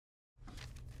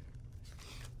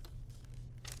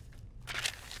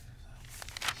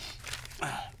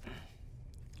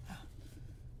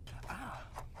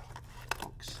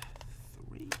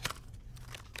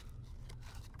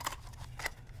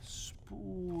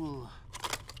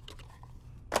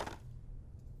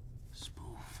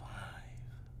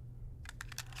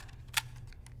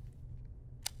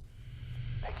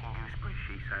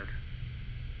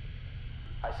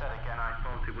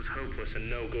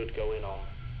no good going on,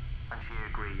 and she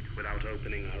agreed without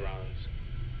opening her eyes.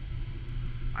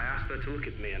 I asked her to look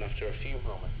at me, and after a few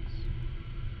moments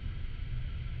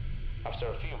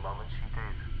she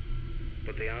did,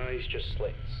 but the eyes just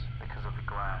slit because of the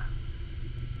glare.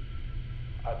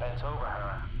 I bent over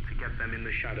her to get them in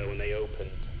the shadow, and they opened,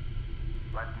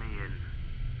 let me in.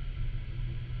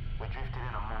 We drifted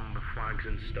in among the flags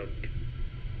and stuck.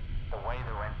 The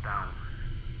waiter went down,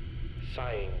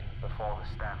 sighing before the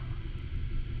stem.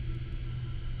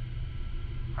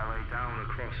 I lay down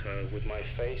across her with my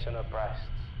face on her breasts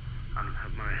and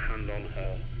had my hand on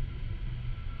her.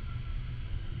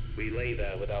 We lay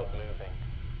there without moving,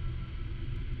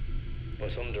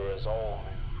 but under us all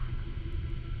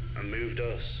moved, and moved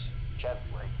us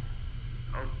gently,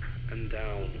 up and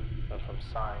down, and from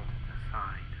side to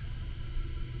side.